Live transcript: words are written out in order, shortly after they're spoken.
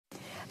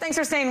Thanks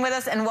for staying with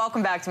us and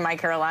welcome back to My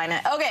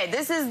Carolina. Okay,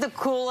 this is the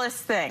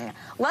coolest thing.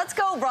 Let's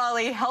Go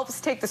Raleigh helps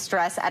take the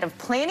stress out of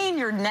planning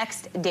your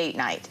next date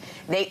night.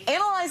 They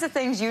analyze the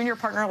things you and your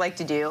partner like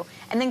to do,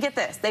 and then get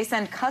this, they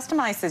send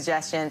customized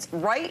suggestions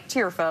right to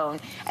your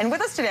phone. And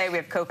with us today, we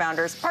have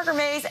co-founders Parker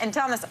Mays and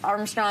Thomas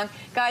Armstrong.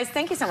 Guys,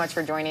 thank you so much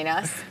for joining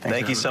us.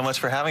 Thank you so much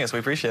for having us. We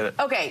appreciate it.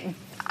 Okay,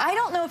 I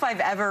don't know if I've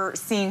ever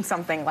seen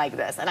something like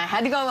this, and I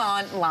had to go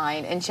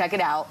online and check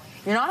it out.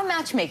 You're not a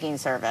matchmaking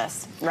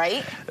service,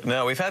 right?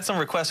 No, we've had some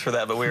requests for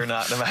that, but we are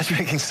not a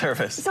matchmaking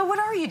service. So what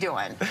are you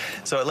doing?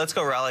 So at Let's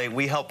Go Raleigh,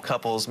 we help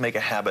couples make a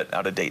habit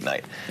out of date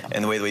night.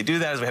 And the way that we do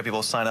that is we have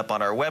people sign up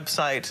on our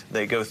website.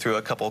 They go through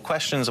a couple of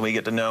questions, and we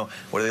get to know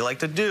what do they like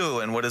to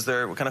do, and what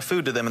kind of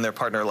food do them and their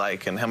partner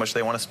like, and how much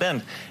they want to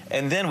spend.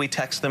 And then we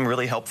text them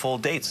really helpful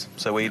dates.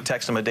 So we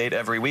text them a date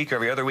every week or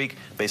every other week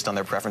based on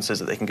their preferences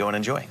that they can go and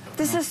enjoy.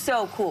 This is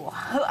so cool.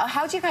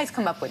 How'd you guys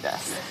come up with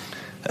this?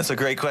 That's a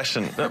great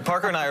question.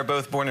 Parker and I are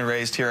both born and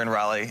raised here in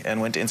Raleigh and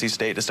went to NC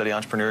State to study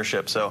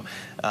entrepreneurship. So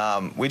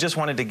we just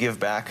wanted to give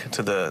back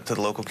to the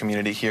local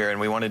community here, and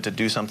we wanted to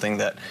do something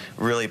that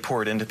really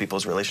poured into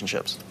people's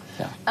relationships.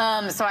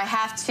 Yeah. So I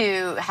have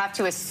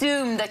to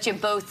assume that you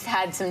both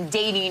had some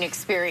dating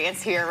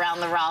experience here around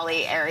the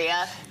Raleigh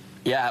area.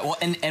 Yeah, well,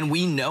 and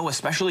we know,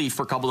 especially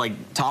for a couple,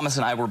 like Thomas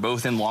and I were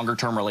both in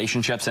longer-term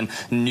relationships and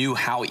knew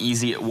how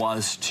easy it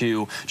was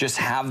to just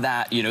have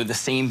that, you know, the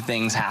same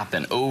things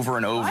happen over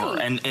and over.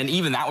 Right. And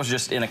even that was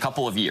just in a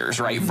couple of years,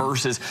 right?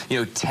 Versus, you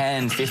know,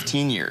 10,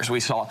 15 years. We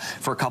saw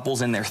for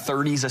couples in their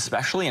 30s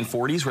especially and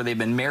 40s where they've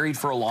been married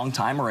for a long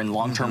time or in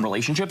long-term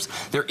relationships,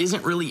 there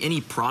isn't really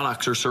any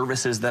products or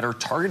services that are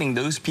targeting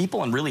those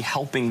people and really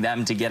helping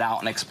them to get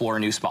out and explore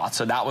new spots.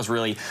 So that was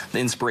really the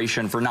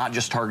inspiration for not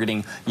just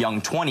targeting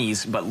young 20s,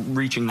 but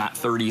reaching that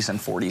 30s and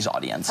 40s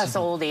audience. Us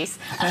oldies.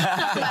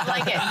 I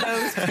like it,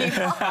 those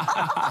people.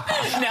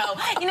 No,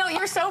 you know,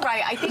 you're so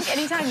right. I think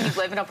anytime you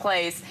live in a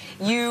place,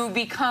 you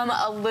become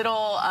a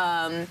little,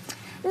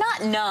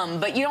 not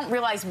numb, but you don't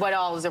realize what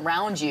all is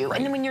around you. Right.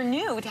 And then when you're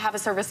new, to have a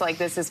service like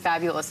this is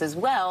fabulous as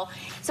well.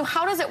 So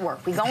how does it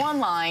work? We go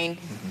online.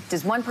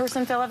 Does one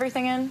person fill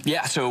everything in?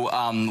 Yeah, so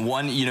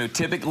you know,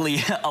 typically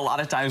a lot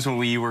of times when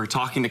we were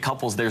talking to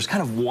couples, there's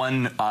kind of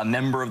one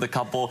member of the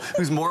couple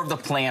who's more of the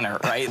planner,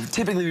 right?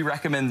 Typically we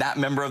recommend that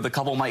member of the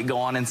couple might go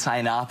on and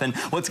sign up, and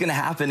what's gonna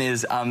happen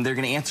is they're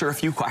gonna answer a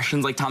few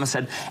questions, like Thomas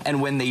said,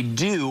 and when they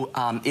do,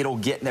 it'll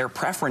get their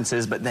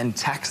preferences, but then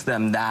text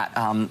them that,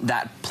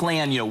 that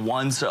plan, you know,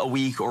 once a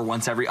week or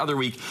once every other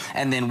week,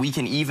 and then we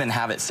can even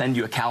have it send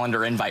you a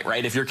calendar invite,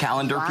 right? If you're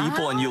calendar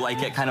people and you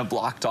like it kind of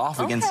blocked off,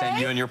 we can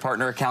send you and your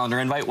partner a calendar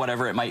invite,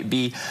 whatever it might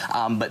be,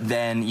 but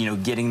then, you know,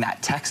 getting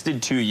that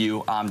texted to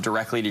you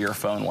directly to your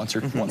phone once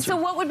you're So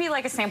what would be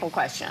like a sample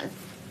question?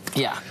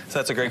 Yeah. So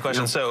that's a great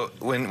question. So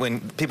when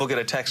people get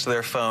a text to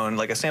their phone,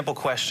 like a sample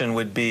question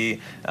would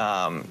be,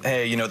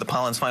 hey, you know, the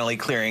pollen's finally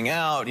clearing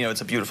out, you know,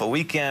 it's a beautiful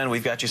weekend,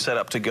 we've got you set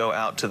up to go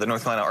out to the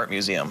North Carolina Art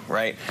Museum,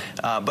 right?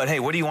 But hey,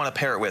 what do you want to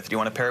pair it with? Do you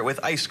want to pair it with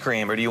ice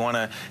cream, or do you want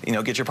to, you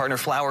know, get your partner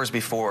flowers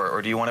before,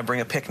 or do you want to bring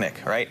a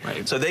picnic, right?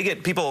 So they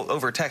get, people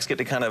over text get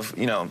to kind of,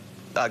 you know,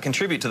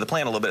 contribute to the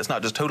plan a little bit. It's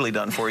not just totally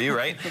done for you,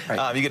 right?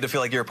 You get to feel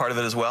like you're a part of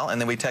it as well,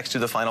 and then we text you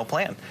the final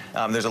plan.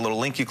 There's a little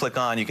link you click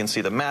on. You can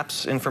see the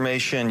maps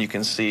information. You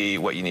can see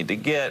what you need to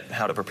get,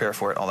 how to prepare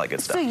for it, all that good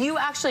stuff. So you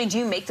actually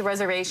do make the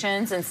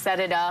reservations and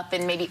set it up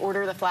and maybe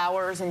order the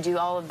flowers and do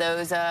all of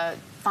those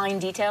fine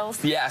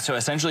details? Yeah, so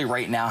essentially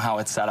right now how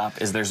it's set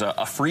up is there's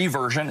a free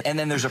version, and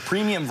then there's a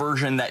premium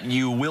version that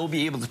you will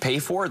be able to pay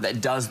for that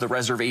does the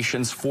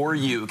reservations for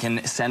you,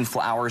 can send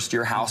flowers to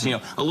your house, you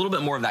know, a little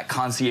bit more of that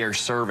concierge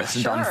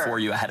service done for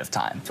you ahead of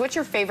time. So what's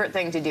your favorite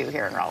thing to do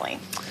here in Raleigh?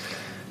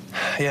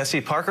 Yeah,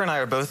 see, Parker and I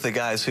are both the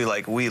guys who,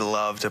 like, we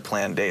love to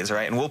plan days,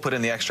 right? And we'll put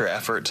in the extra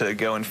effort to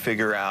go and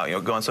figure out, you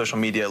know, go on social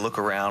media, look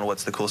around,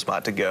 what's the cool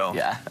spot to go.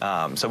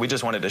 Yeah. So we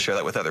just wanted to share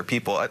that with other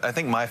people. I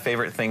think my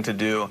favorite thing to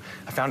do,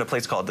 I found a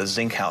place called the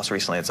Zinc House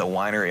recently. It's a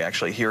winery,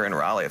 actually, here in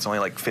Raleigh. It's only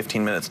like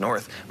 15 minutes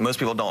north. Most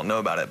people don't know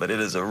about it, but it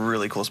is a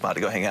really cool spot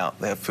to go hang out.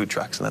 They have food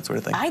trucks and that sort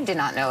of thing. I did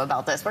not know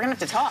about this. We're going to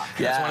have to talk.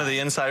 Yeah. That's one of the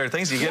insider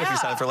things you get if you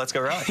sign up for Let's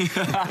Go Raleigh.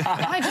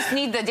 I just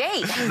need the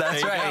date.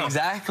 That's right,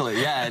 exactly.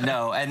 Yeah,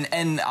 no,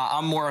 and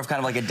I'm more of kind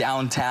of like a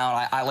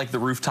downtown. I like the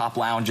rooftop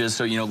lounges,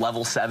 so, you know,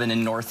 level 7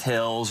 in North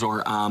Hills,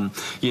 or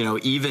you know,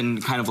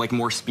 even kind of like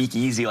more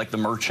speakeasy like the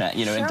Merchant,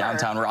 you know, in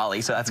downtown Raleigh.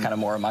 So that's kind of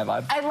more of my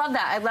vibe. I love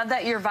that. I love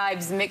that your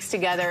vibes mix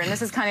together, and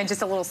this is kind of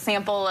just a little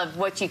sample of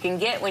what you can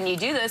get when you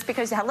do this,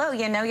 because hello,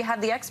 you know, you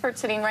have the expert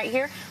sitting right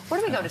here.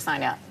 Where do we go to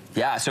sign up?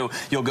 Yeah, so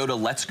you'll go to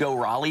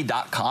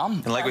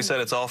LetsGoRaleigh.com. And like we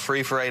said, it's all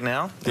free for right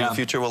now. In the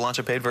future, we'll launch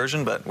a paid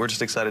version, but we're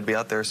just excited to be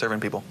out there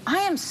serving people. I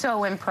am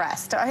so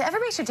impressed.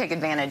 Everybody should take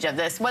advantage of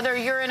this. Whether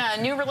you're in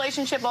a new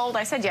relationship, old,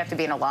 I said you have to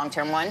be in a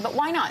long-term one, but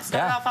why not?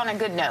 Start off on a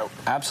good note.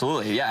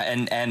 Absolutely, yeah,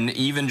 and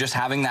even just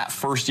having that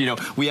first, you know,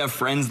 we have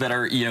friends that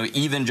are, you know,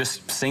 even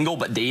just single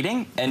but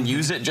dating, and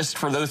use it just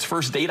for those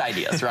first date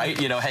ideas,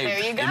 right? You know, hey,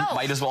 there you go.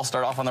 Might as well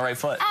start off on the right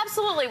foot.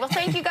 Absolutely. Well,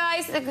 thank you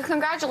guys.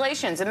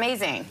 Congratulations.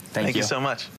 Amazing. Thank you so much.